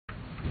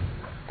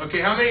Okay,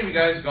 how many of you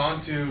guys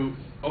gone to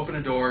open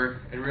a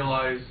door and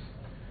realize,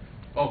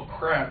 oh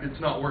crap,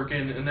 it's not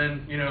working, and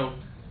then, you know,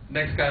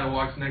 next guy that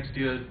walks next to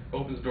you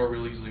opens the door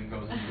real easily and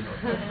goes into the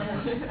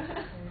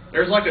door.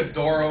 There's like a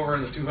door over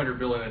in the 200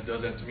 building that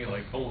does that to me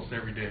like almost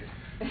every day.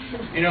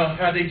 You know,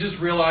 had they just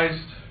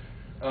realized,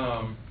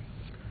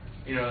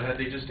 you know, had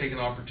they just taken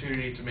the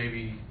opportunity to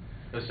maybe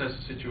assess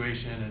the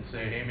situation and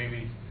say, hey,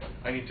 maybe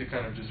I need to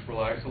kind of just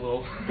relax a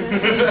little,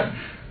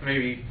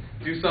 maybe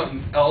do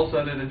something else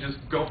other than just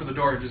go for the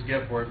door and just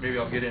get for it, maybe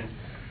I'll get in.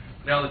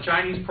 Now, the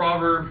Chinese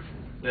proverb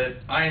that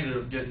I ended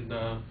up getting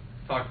to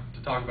talk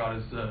about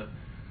is,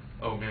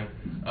 oh man,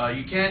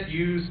 you can't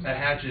use a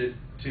hatchet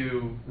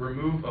to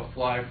remove a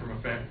fly from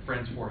a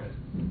friend's forehead.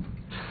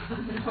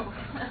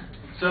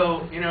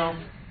 So, you know,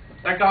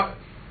 that got,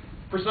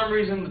 for some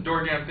reason, the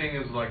door jam thing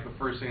is like the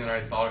first thing that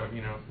I thought of,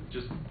 you know,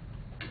 just,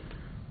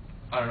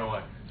 I don't know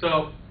why.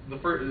 So, the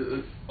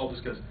first, I'll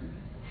discuss.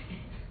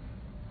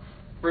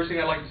 First thing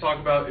I'd like to talk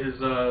about is,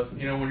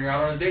 you know, when you're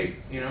out on a date,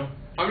 you know.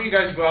 How many of you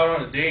guys go out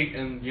on a date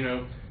and, you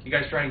know, you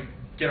guys try and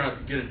get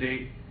a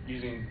date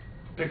using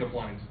pickup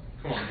lines?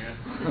 Come on,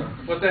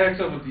 man. What the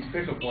heck's up with these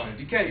pickup lines?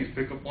 You can't use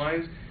pickup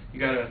lines. You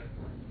gotta,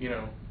 you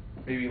know,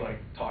 maybe like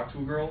talk to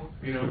a girl,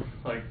 you know,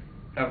 like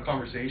have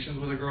conversations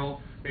with a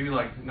girl, maybe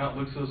like not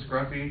look so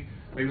scruffy,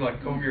 maybe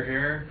like comb your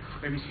hair,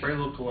 maybe spray a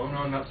little cologne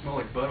on, not smell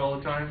like butt all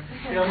the time.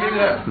 You know, maybe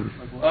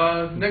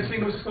that. Next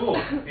thing was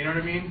school. You know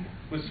what I mean?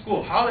 With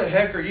school, how the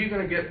heck are you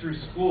going to get through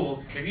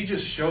school if you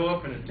just show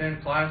up and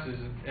attend classes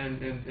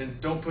and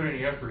don't put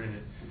any effort in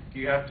it?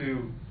 You have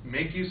to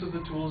make use of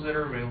the tools that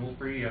are available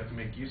for you. You have to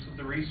make use of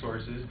the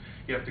resources.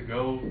 You have to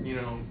go, you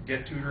know,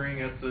 get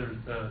tutoring at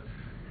the,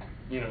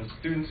 you know,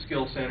 Student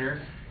Skill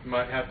Center. You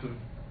might have to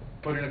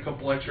put in a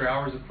couple extra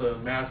hours at the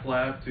math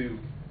lab to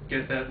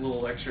get that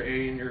little extra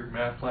A in your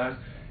math class.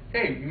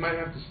 Hey, you might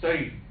have to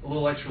study a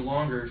little extra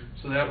longer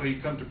so that way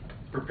you come to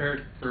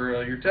prepared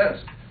for your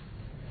test.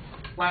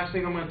 Last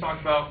thing I'm going to talk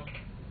about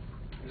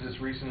is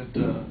this recent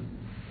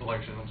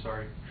election. I'm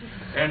sorry.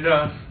 And,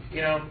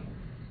 you know,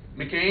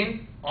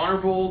 McCain,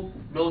 honorable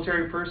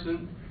military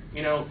person,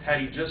 you know,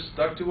 had he just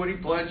stuck to what he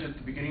pledged at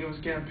the beginning of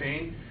his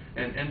campaign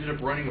and ended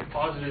up running a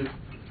positive,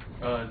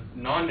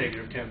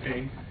 non-negative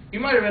campaign, he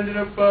might have ended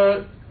up,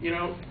 you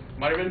know,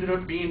 might have ended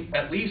up being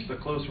at least a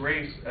close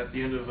race at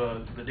the end of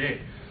the day.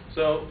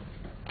 So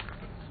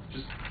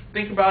just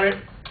think about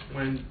it.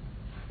 When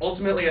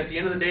ultimately, at the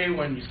end of the day,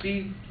 when you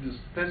see this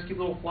pesky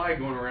little fly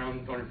going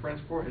around on your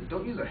friend's forehead,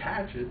 don't use a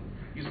hatchet,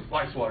 use a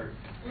fly swatter.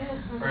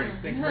 All right,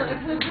 thank you very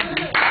much.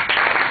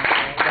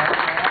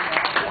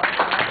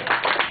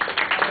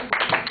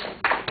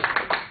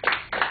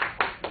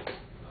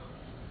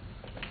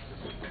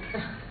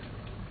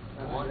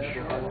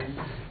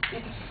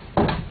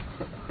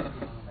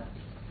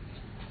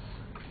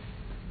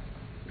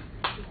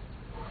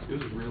 It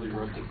was really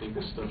rough to think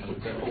of stuff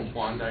with that whole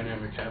bond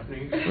dynamic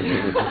happening. I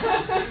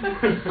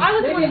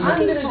was looking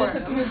for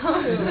it.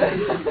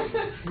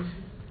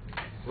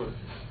 What?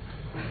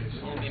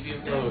 Maybe I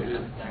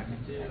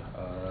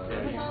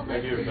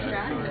gave it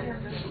back.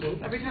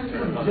 Every time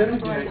You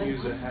can't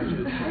use a hatchet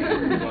to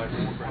remove a fly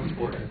from a friend's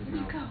forehead.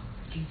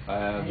 I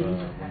have,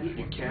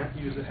 You can't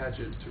use a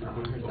hatchet to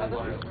remove a fly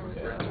from a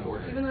friend's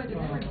forehead. Even though I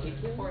didn't have to keep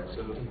for it.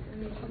 So,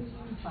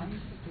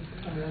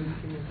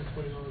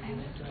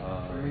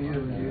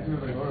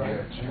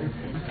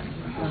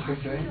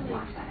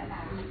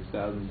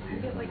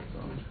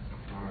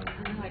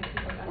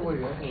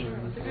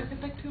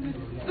 Like 2 minutes.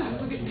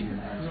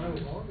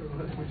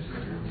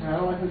 I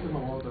don't like this in my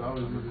wallet, but I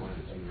was really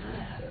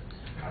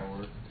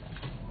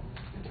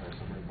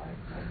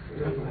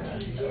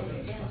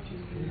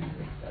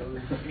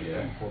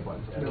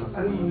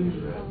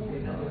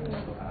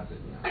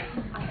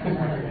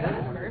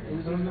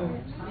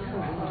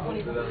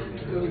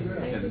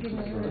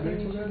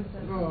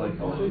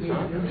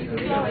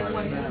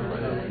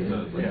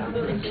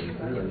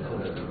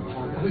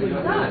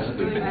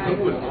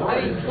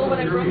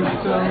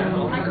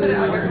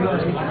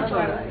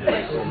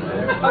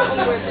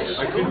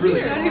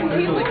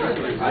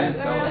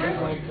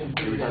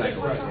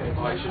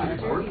I should have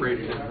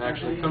incorporated it and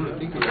actually come to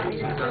think of it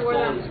since that's all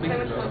I was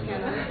thinking about.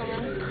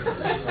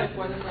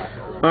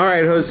 All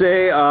right,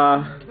 Jose,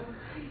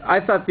 I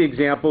thought the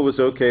example was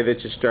okay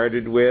that you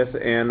started with,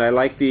 and I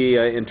like the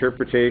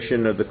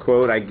interpretation of the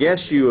quote. I guess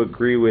you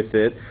agree with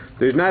it.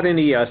 There's not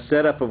any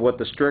setup of what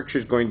the structure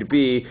is going to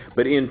be,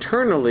 but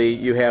internally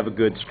you have a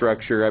good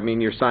structure. I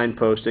mean, you're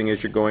signposting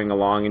as you're going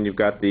along, and you've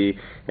got the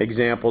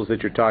examples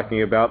that you're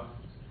talking about.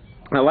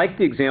 I like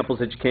the examples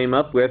that you came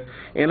up with,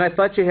 and I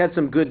thought you had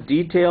some good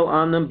detail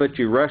on them, but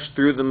you rushed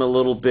through them a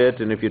little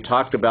bit, and if you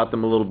talked about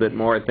them a little bit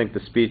more, I think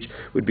the speech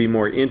would be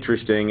more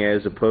interesting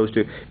as opposed to,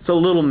 it's a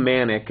little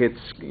manic. It's,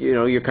 you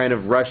know, you're kind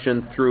of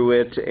rushing through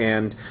it,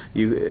 and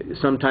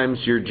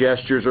sometimes your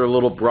gestures are a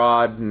little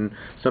broad, and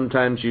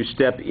sometimes you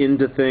step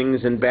into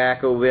things and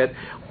back a bit.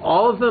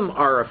 all of them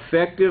are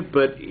effective,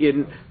 but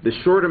in the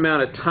short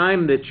amount of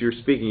time that you're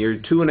speaking, your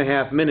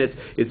 2.5 minutes,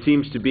 it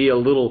seems to be a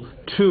little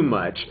too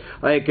much.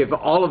 Like if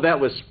all of that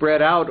was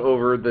spread out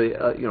over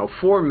the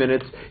 4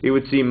 minutes, it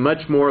would seem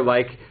much more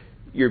like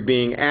you're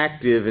being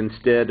active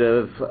instead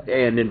of,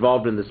 and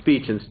involved in the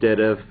speech instead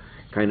of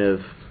kind of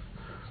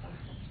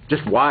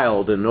just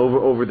wild and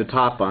over the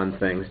top on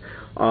things.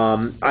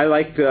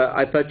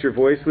 I thought your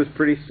voice was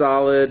pretty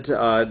solid.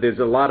 There's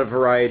a lot of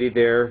variety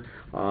there.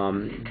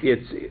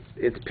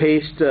 It's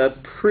paced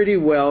pretty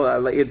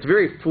well. It's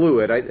very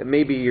fluid.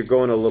 Maybe you're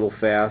going a little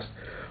fast.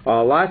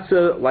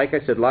 Like I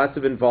said, lots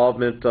of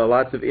involvement,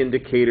 lots of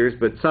indicators,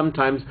 but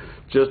sometimes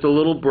just a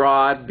little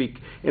broad.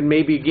 And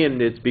maybe again,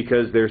 it's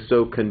because they're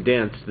so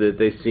condensed that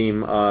they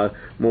seem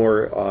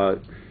more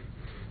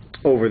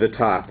over the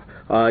top.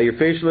 Your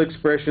facial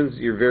expressions,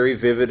 you're very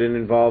vivid and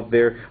involved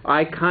there.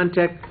 Eye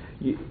contact,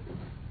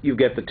 you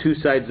get the two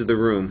sides of the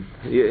room.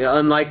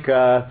 Unlike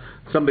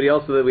somebody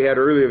else that we had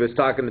earlier was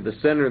talking to the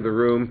center of the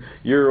room,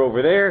 you're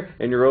over there,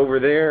 and you're over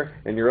there,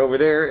 and you're over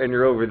there, and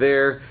you're over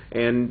there,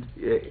 and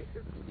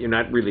you're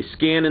not really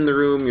scanning the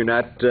room, you're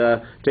not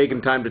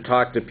taking time to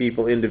talk to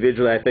people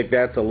individually. I think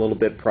that's a little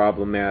bit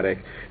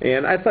problematic.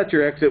 And I thought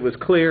your exit was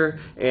clear,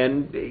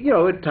 and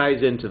it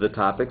ties into the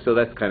topic, so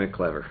that's kind of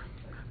clever.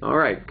 All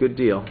right, good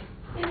deal.